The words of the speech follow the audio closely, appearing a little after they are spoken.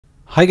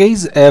Hi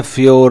guys, if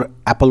your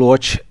Apple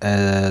Watch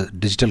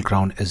digital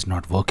crown is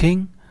not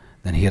working,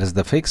 then here is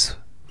the fix.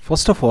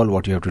 First of all,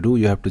 what you have to do,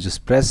 you have to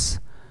just press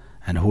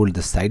and hold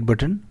the side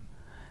button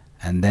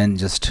and then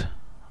just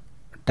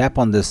tap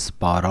on this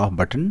power off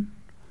button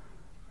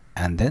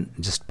and then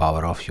just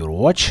power off your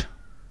watch.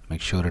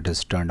 Make sure it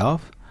is turned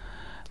off.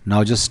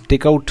 Now just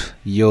take out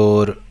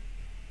your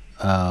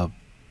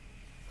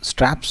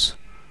straps,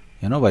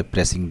 by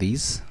pressing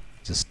these.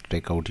 Just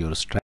take out your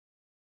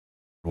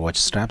watch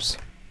straps.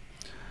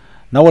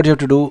 Now what you have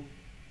to do,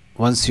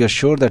 once you're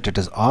sure that it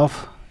is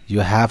off,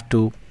 you have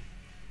to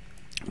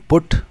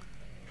put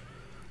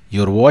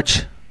your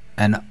watch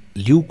in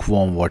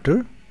lukewarm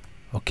water.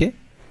 Okay,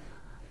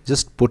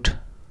 just put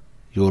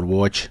your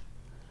watch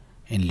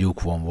in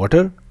lukewarm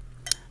water.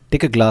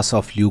 Take a glass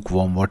of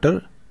lukewarm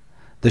water.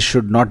 This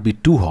should not be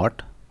too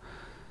hot,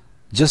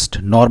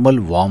 just normal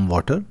warm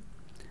water,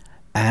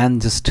 and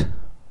just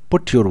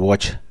put your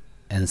watch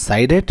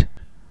inside it.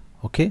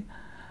 Okay,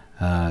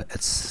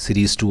 it's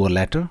series 2 or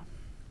later.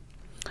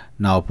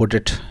 Now put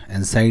it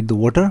inside the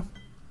water.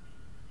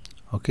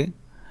 Okay,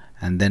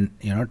 and then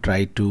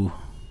try to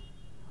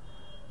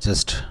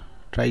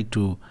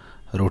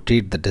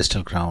rotate the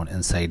digital crown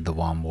inside the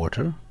warm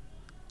water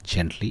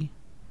gently.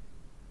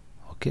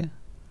 Okay,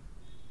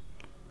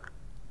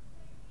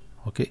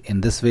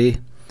 in this way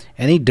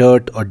any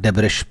dirt or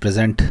debris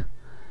present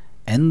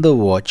in the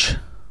watch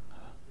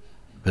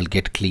will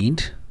get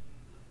cleaned.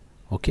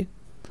 Okay,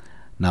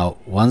 now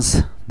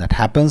once that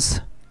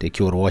happens, take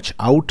your watch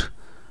out,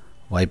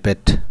 wipe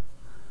it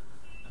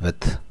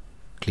with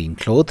clean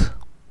cloth,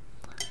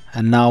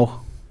 and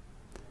now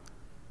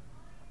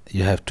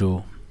you have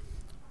to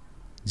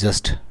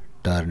just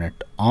turn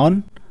it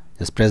on.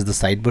 Just press the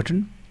side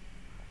button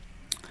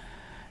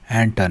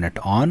and turn it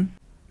on.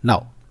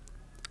 Now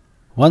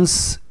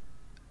once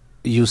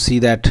you see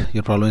that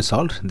your problem is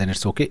solved, then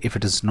it's okay. If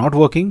it is not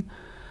working,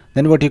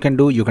 then what you can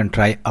do, you can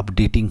try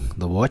updating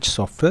the watch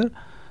software.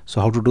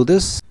 So how to do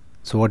this?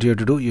 So what you have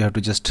to do, you have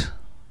to just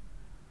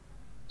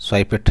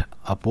swipe it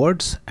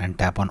upwards and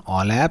tap on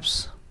all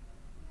apps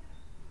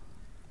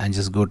and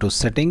just go to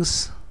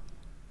settings,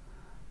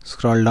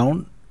 scroll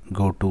down,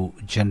 go to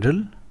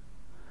general,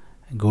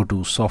 go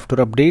to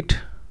software update,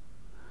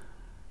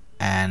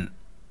 and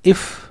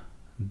if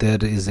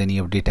there is any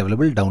update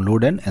available,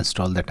 download and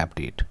install that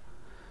update.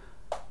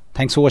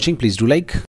 Thanks for watching. Please do like.